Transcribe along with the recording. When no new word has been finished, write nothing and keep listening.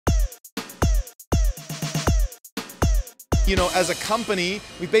you know, as a company,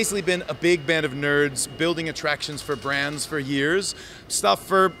 we've basically been a big band of nerds building attractions for brands for years. Stuff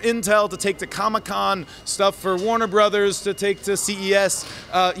for Intel to take to Comic-Con, stuff for Warner Brothers to take to CES,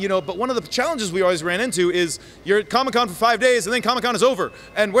 you know, but one of the challenges we always ran into is you're at Comic-Con for 5 days and then Comic-Con is over.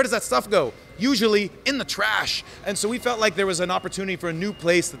 And where does that stuff go? Usually in the trash. And so we felt like there was an opportunity for a new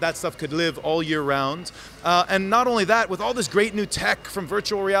place that stuff could live all year round. And not only that, with all this great new tech from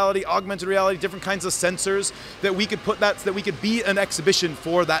virtual reality, augmented reality, different kinds of sensors, that we could put that we could be an exhibition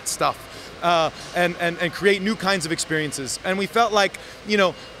for that stuff. And create new kinds of experiences. And we felt like, you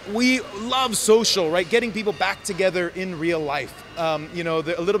know, we love social, right? Getting people back together in real life. You know,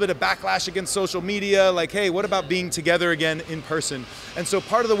 a little bit of backlash against social media, like, hey, what about being together again in person? And so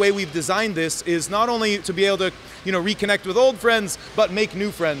part of the way we've designed this is not only to be able to, you know, reconnect with old friends, but make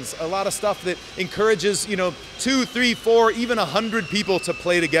new friends. A lot of stuff that encourages, you know, 2, 3, 4, even 100 people to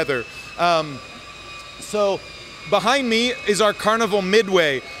play together. So behind me is our carnival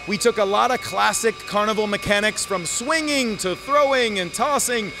Midway. We took a lot of classic carnival mechanics from swinging to throwing and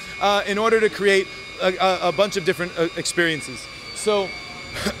tossing in order to create a bunch of different experiences. So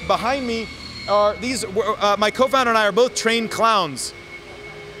behind me are these, my co-founder and I are both trained clowns.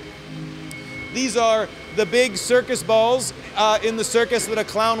 These are the big circus balls in the circus that a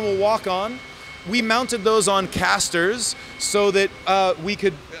clown will walk on. We mounted those on casters so that we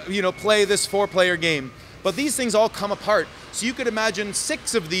could, you know, play this 4-player game. But these things all come apart. So you could imagine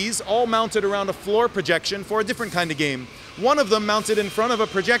 6 of these all mounted around a floor projection for a different kind of game. One of them mounted in front of a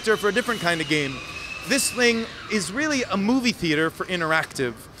projector for a different kind of game. This thing is really a movie theater for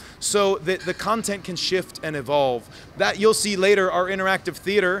interactive, so that the content can shift and evolve. That you'll see later, our interactive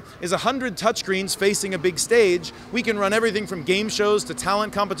theater is 100 touchscreens facing a big stage. We can run everything from game shows to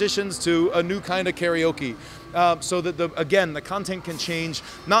talent competitions to a new kind of karaoke. So that, again, the content can change,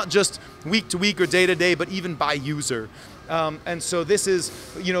 not just week to week or day to day, but even by user. And so this is,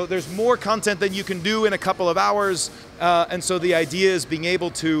 you know, there's more content than you can do in a couple of hours. And so the idea is being able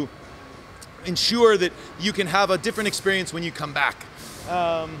to ensure that you can have a different experience when you come back.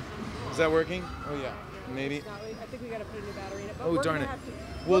 Is that working? Oh yeah, maybe. I think we got to put a new battery in it. But oh darn it.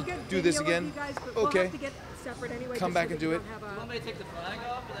 We'll do this again. Guys, okay. We'll have to get separate anyway. Come back and do it. You want me to take the flag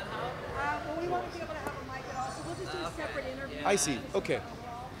off and then how? Well, we want to be able to have a mic at all, so we'll just do a separate interview. I see. Okay.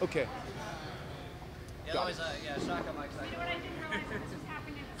 Okay. Yeah, always, yeah, shotgun mics. You know what, I didn't realize that this was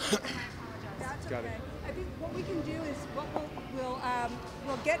happening at the same time. I apologize. That's Got okay. it. I think what we can do is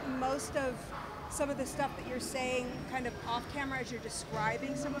we'll get most of some of the stuff that you're saying kind of off camera as you're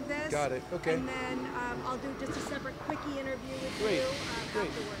describing some of this. Got it. Okay. And then I'll do just a separate quickie interview with Great. you Great.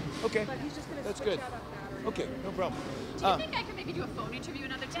 afterwards. Okay. But he's just going to That's switch good. out a battery. Okay, no problem. Do you think I could maybe do a phone interview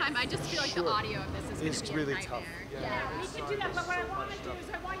another time? I just feel like the audio of this is going to be really a nightmare. tough. Yeah. We can do that, but what I want to do is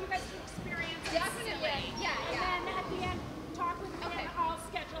I want you guys to experience it. Definitely. Yeah, yeah. And then at the end, talk with me and I'll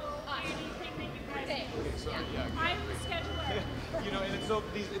schedule anything that you guys need. Okay, sorry. Yeah. I'm the scheduler. You know, and it's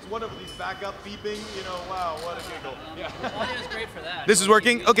one of these backup beeping. You know, wow, what a giggle. Yeah. Audio is great for that. This is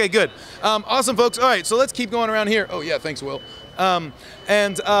working? Okay, good. Awesome, folks. All right, so let's keep going around here. Oh, yeah, thanks, Will. And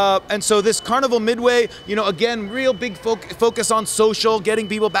so this Carnival Midway, you know, again, real big focus on social, getting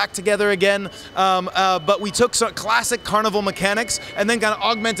people back together again. But we took some classic Carnival mechanics and then kind of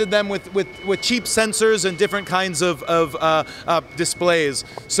augmented them with cheap sensors and different kinds of displays.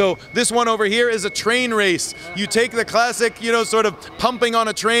 So this one over here is a train race. You take the classic, you know, sort of pumping on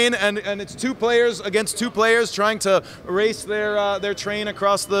a train, and it's 2 players against 2 players trying to race their train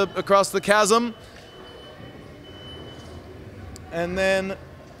across the chasm. And then,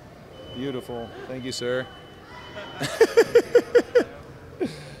 beautiful. Thank you, sir.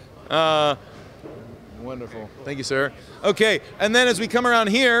 Wonderful. Thank you, sir. Okay, and then as we come around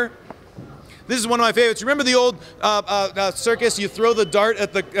here, this is one of my favorites. Remember the old circus? You throw the dart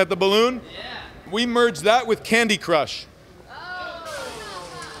at the balloon. Yeah. We merged that with Candy Crush.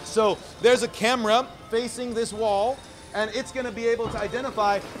 So there's a camera facing this wall, and it's going to be able to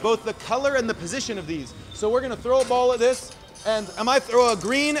identify both the color and the position of these. So we're going to throw a ball at this. And I throw a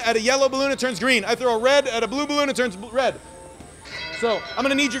green at a yellow balloon, it turns green. I throw a red at a blue balloon, it turns red. So I'm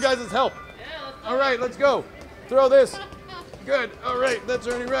gonna need you guys' help. All right, let's go. Throw this. Good, all right, that's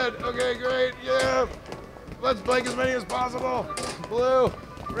turning red. Okay, great, yeah. Let's blank as many as possible. Blue,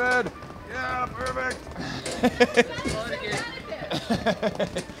 red, yeah, perfect.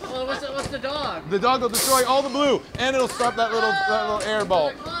 Well, what's the dog? The dog will destroy all the blue, and it'll stop that little air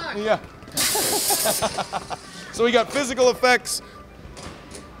ball. Yeah. So we got physical effects,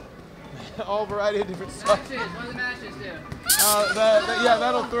 all variety of different stuff. Matches, what do the matches do? Yeah,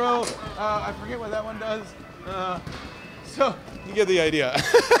 that'll throw, I forget what that one does. So, you get the idea.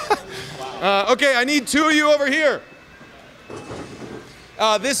 Okay, I need 2 of you over here.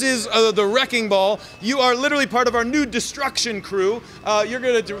 This is the Wrecking Ball. You are literally part of our new destruction crew. You're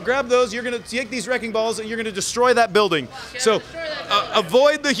going to grab those, you're going to take these wrecking balls, and you're going to destroy that building. So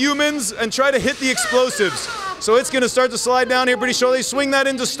avoid the humans and try to hit the explosives. So it's going to start to slide down here pretty shortly. Swing that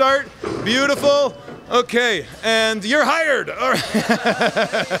into start. Beautiful. Okay, and you're hired. All right.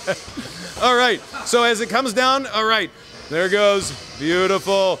 All right, so as it comes down, all right, there goes.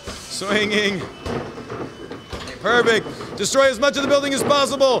 Beautiful. Swinging. Perfect. Destroy as much of the building as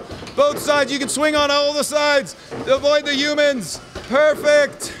possible. Both sides, you can swing on all the sides. Avoid the humans.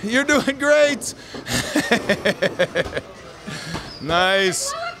 Perfect. You're doing great.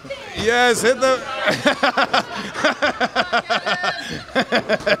 Nice. Yes, hit the...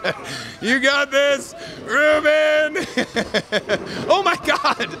 You got this, Ruben. Oh my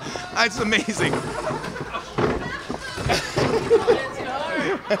God, that's amazing.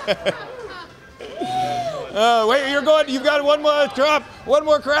 Wait, you're going, you've got one more drop, one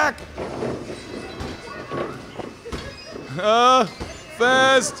more crack.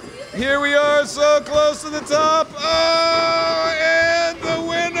 Fast. Here we are, so close to the top. Oh, and the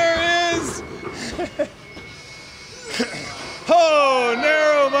winner is... Oh,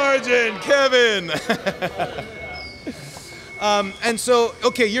 narrow margin, Kevin. And so,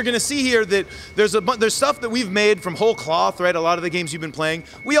 okay, you're going to see here that there's stuff that we've made from whole cloth, right? A lot of the games you've been playing.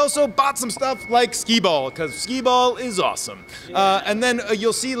 We also bought some stuff like Skee Ball, because Skee Ball is awesome. And then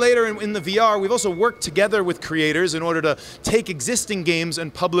you'll see later in the VR, we've also worked together with creators in order to take existing games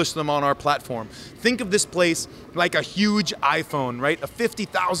and publish them on our platform. Think of this place like a huge iPhone, right? A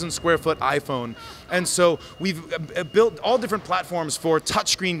 50,000 square foot iPhone. And so we've built all different platforms for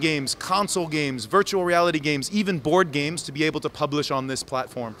touchscreen games, console games, virtual reality games, even board games to be able to publish on this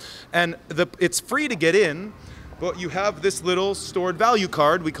platform. And it's free to get in, but you have this little stored value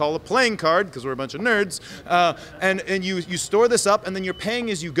card we call a playing card, because we're a bunch of nerds, and you store this up, and then you're paying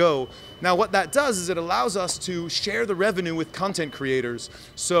as you go. Now what that does is it allows us to share the revenue with content creators.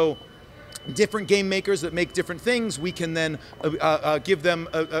 So different game makers that make different things, we can then give them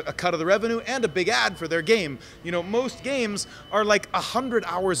a cut of the revenue and a big ad for their game. You know, most games are like 100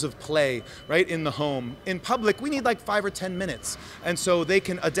 hours of play, right, in the home. In public, we need like 5 or 10 minutes. And so they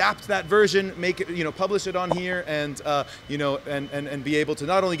can adapt that version, make it, you know, publish it on here, and, you know, and be able to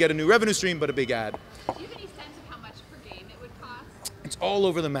not only get a new revenue stream, but a big ad. Do you have any sense of how much per game it would cost? It's all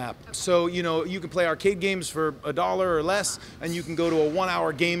over the map. So, you know, you can play arcade games for $1 or less, and you can go to a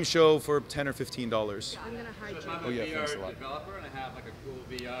 1-hour game show for $10 or $15. I'm gonna hide you. So if I'm a VR developer and I have like a cool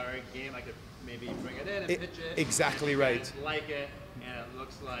VR game, I could maybe bring it in and pitch it. Exactly right. And like it, and it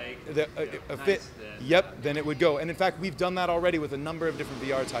looks like A nice, fit. then. Yep, then it would go. And in fact, we've done that already with a number of different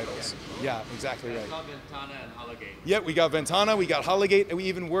VR titles. Yeah, exactly right. It's called Ventana and Hologate. Yep, we got Ventana, we got Hologate, and we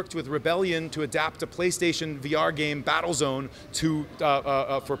even worked with Rebellion to adapt a PlayStation VR game, Battlezone, to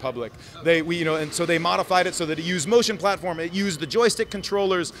for public. You know, and so they modified it so that it used motion platform. It used the joystick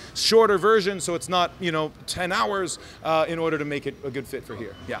controllers, shorter version, so it's not, you know, 10 hours in order to make it a good fit for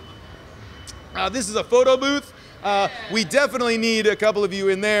here. Yeah. This is a photo booth. We definitely need a couple of you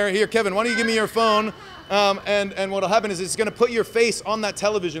in there. Here, Kevin, why don't you give me your phone? And what'll happen is it's going to put your face on that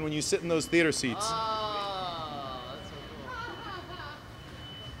television when you sit in those theater seats. Oh, that's so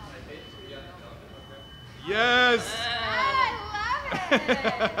cool. Yes.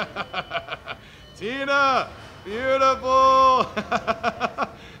 Tina, beautiful.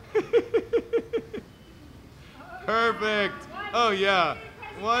 Perfect. Oh yeah.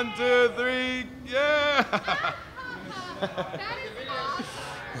 1, 2, 3. Yeah.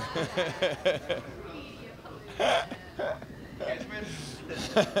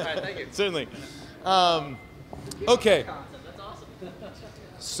 Thank you. Certainly. Okay.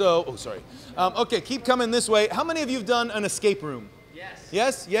 So, oh, sorry. Okay, keep coming this way. How many of you have done an escape room?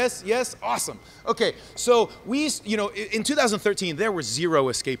 Yes, yes, yes, awesome. Okay, so you know, in 2013, there were 0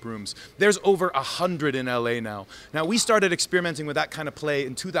 escape rooms. There's over 100 in LA now. Now, we started experimenting with that kind of play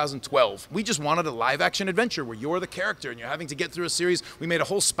in 2012. We just wanted a live action adventure where you're the character and you're having to get through a series. We made a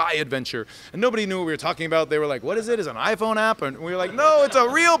whole spy adventure, and nobody knew what we were talking about. They were like, what is it? Is it an iPhone app? And we were like, no, it's a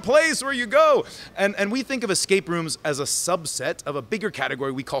real place where you go. And we think of escape rooms as a subset of a bigger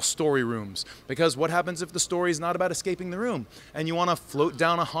category we call story rooms. Because what happens if the story is not about escaping the room and you want to float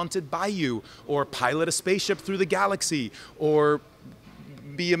down a haunted bayou, or pilot a spaceship through the galaxy, or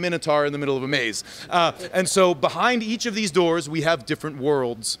be a minotaur in the middle of a maze. And so behind each of these doors, we have different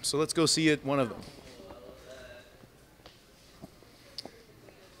worlds. So let's go see one of them.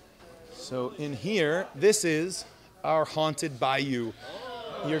 So in here, this is our haunted bayou.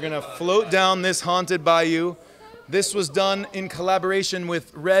 You're gonna float down this haunted bayou. This was done in collaboration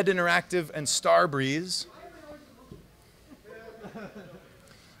with Red Interactive and Starbreeze.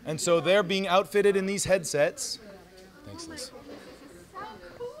 And so they're being outfitted in these headsets. Thanks, Liz. So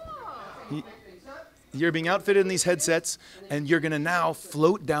cool. You're being outfitted in these headsets, and you're going to now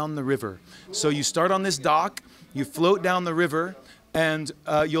float down the river. So you start on this dock, you float down the river, and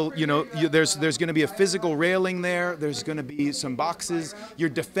there's going to be a physical railing there. There's going to be some boxes. You're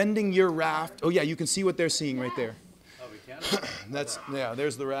defending your raft. Oh yeah, you can see what they're seeing right there. Oh, we can?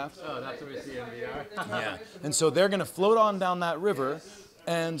 There's the raft. Oh, that's what we see in VR? Yeah. And so they're going to float on down that river,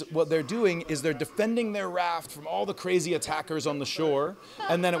 and what they're doing is they're defending their raft from all the crazy attackers on the shore.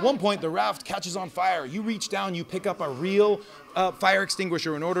 And then at one point, the raft catches on fire. You reach down, you pick up a real fire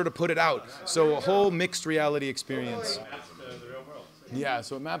extinguisher in order to put it out. So a whole mixed reality experience. Yeah,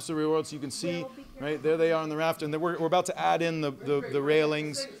 so it maps the real world, so you can see, right, there they are on the raft, and we're about to add in the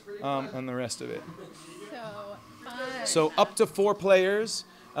railings and the rest of it. So fun. So up to 4 players,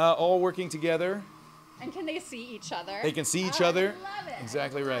 all working together. And can they see each other? They can see each other. I love it.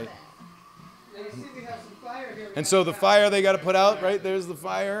 Exactly right. And so the fire they got to put out, right? There's the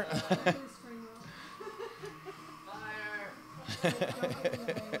fire.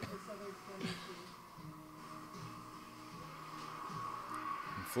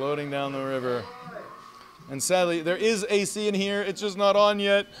 Floating down the river. And sadly, there is AC in here. It's just not on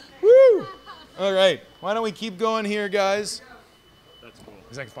yet. Woo! All right. Why don't we keep going here, guys? That's cool.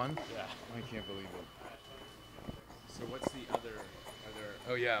 Is that fun? Yeah. I can't believe it. So what's the other?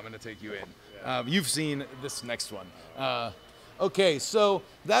 Oh yeah, I'm gonna take you in. Yeah. You've seen this next one. Okay, so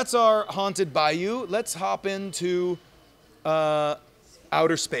that's our haunted bayou. Let's hop into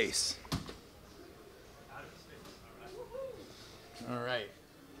outer space. All right.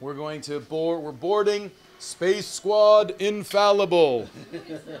 We're going to board. We're boarding Space Squad Infallible.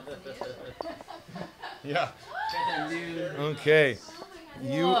 Yeah. Okay.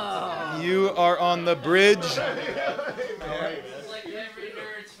 You are on the bridge. It's like every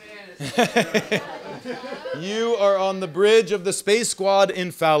nerd's fantasy. You are on the bridge of the Space Squad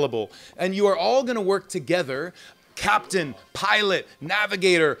Infallible, and you are all going to work together. Captain, pilot,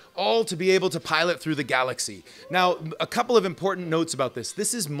 navigator, all to be able to pilot through the galaxy. Now, a couple of important notes about this.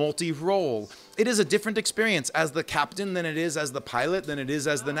 This is multi-role. It is a different experience as the captain than it is as the pilot than it is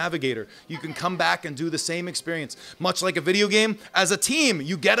as the navigator. You can come back and do the same experience. Much like a video game, as a team,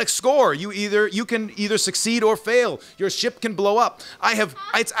 you get a score. You can either succeed or fail. Your ship can blow up. I have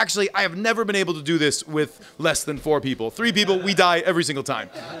never been able to do this with less than 4 people. 3 people, we die every single time.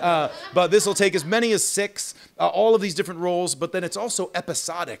 But this will take as many as 6. All of these different roles, but then it's also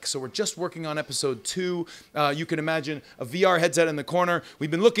episodic. So we're just working on episode 2. You can imagine a VR headset in the corner. We've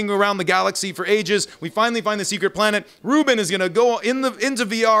been looking around the galaxy for ages. We finally find the secret planet. Ruben is going to go into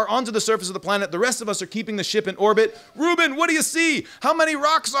VR onto the surface of the planet. The rest of us are keeping the ship in orbit. Ruben, what do you see? How many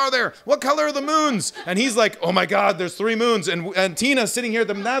rocks are there? What color are the moons? And he's like, oh my God, there's 3 moons. And Tina sitting here at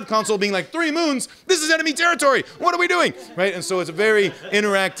the nav console being like, 3 moons? This is enemy territory. What are we doing? Right? And so it's a very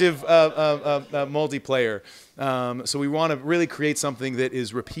interactive multiplayer. So we want to really create something that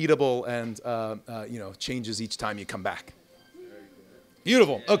is repeatable and changes each time you come back.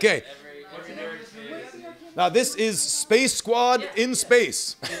 Beautiful. Okay. Now this is Space Squad in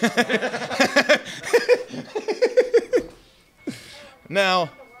space. Now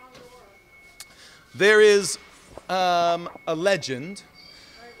there is a legend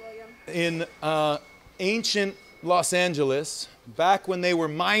in ancient Los Angeles, back when they were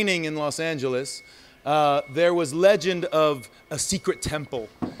mining in Los Angeles. There was legend of a secret temple,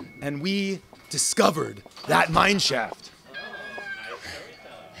 and we discovered that mine shaft.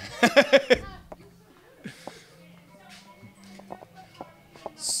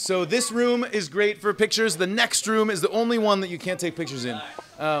 So this room is great for pictures. The next room is the only one that you can't take pictures in.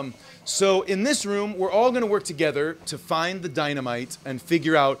 So in this room, we're all going to work together to find the dynamite and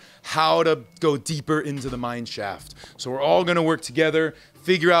figure out how to go deeper into the mine shaft. So we're all going to work together,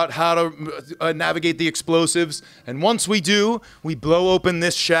 figure out how to navigate the explosives. And once we do, we blow open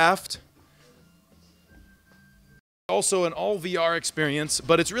this shaft. Also an all VR experience,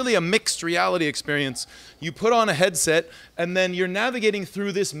 but it's really a mixed reality experience. You put on a headset and then you're navigating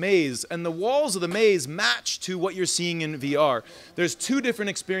through this maze, and the walls of the maze match to what you're seeing in VR. There's 2 different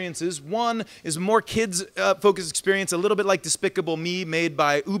experiences. One is a more kids focused experience, a little bit like Despicable Me, made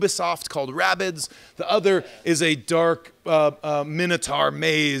by Ubisoft, called Rabbids. The other is a dark Minotaur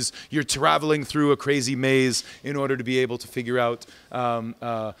maze. You're traveling through a crazy maze in order to be able to figure out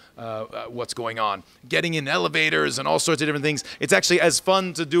what's going on. Getting in elevators and all sorts of different things. It's actually as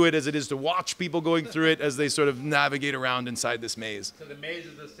fun to do it as it is to watch people going through it as they sort of navigate around inside this maze. So the maze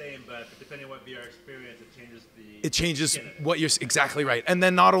is the same, but depending on what VR experience, it changes the... It changes what you're... Exactly right. And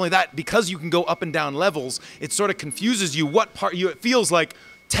then not only that, because you can go up and down levels, it sort of confuses you what part... It feels like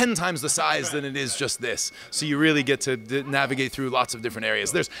 10 times the size than it is just this. So you really get to navigate through lots of different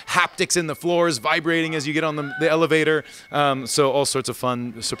areas. There's haptics in the floors, vibrating as you get on the elevator. So all sorts of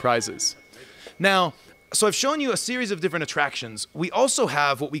fun surprises. Now, so I've shown you a series of different attractions. We also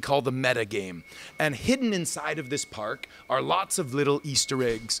have what we call the meta game. And hidden inside of this park are lots of little Easter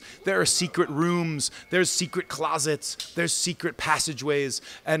eggs. There are secret rooms, there's secret closets, there's secret passageways,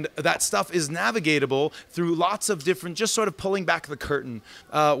 and that stuff is navigatable through lots of different, just sort of pulling back the curtain.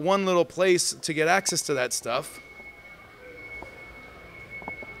 One little place to get access to that stuff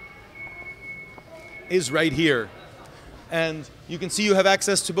is right here. And you can see you have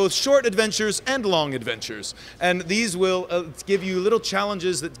access to both short adventures and long adventures. And these will give you little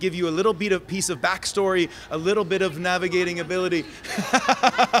challenges that give you a little piece of backstory, a little bit of navigating ability.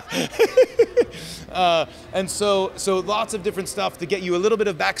 And so lots of different stuff to get you a little bit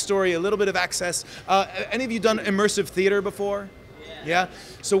of backstory, a little bit of access. Any of you done immersive theater before? Yeah?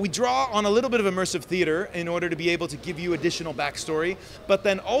 So we draw on a little bit of immersive theater in order to be able to give you additional backstory. But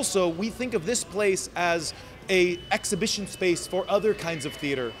then also we think of this place as a exhibition space for other kinds of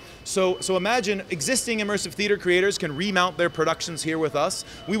theater. So imagine existing immersive theater creators can remount their productions here with us.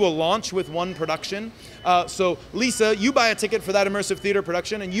 We will launch with one production. So Lisa, you buy a ticket for that immersive theater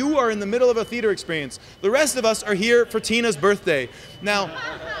production and you are in the middle of a theater experience. The rest of us are here for Tina's birthday. Now,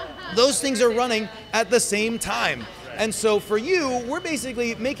 those things are running at the same time. And so for you, we're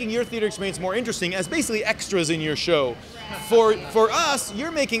basically making your theater experience more interesting as basically extras in your show. For us,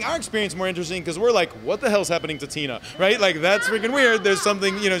 you're making our experience more interesting because we're like, what the hell's happening to Tina, right? Like, that's freaking weird. There's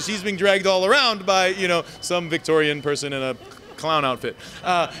something, you know, she's being dragged all around by, you know, some Victorian person in a clown outfit,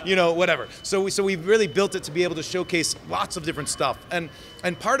 you know, whatever. So we've really built it to be able to showcase lots of different stuff.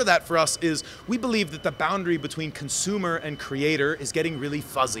 And part of that for us is we believe that the boundary between consumer and creator is getting really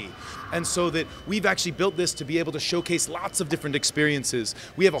fuzzy. And so that we've actually built this to be able to showcase lots of different experiences.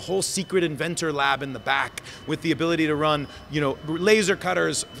 We have a whole secret inventor lab in the back with the ability to run, you know, laser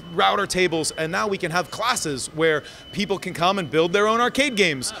cutters, router tables, and now we can have classes where people can come and build their own arcade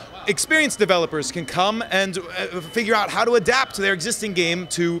games. Experienced developers can come and figure out how to adapt their existing game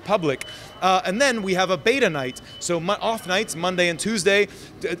to public. And then we have a beta night. So off nights, Monday and Tuesday,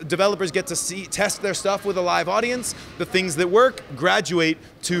 developers get to test their stuff with a live audience. The things that work graduate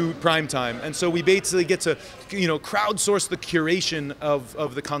to prime time. And so we basically get to, you know, crowdsource the curation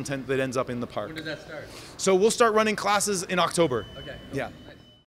of the content that ends up in the park. When does that start? So we'll start running classes in October. Okay. Yeah.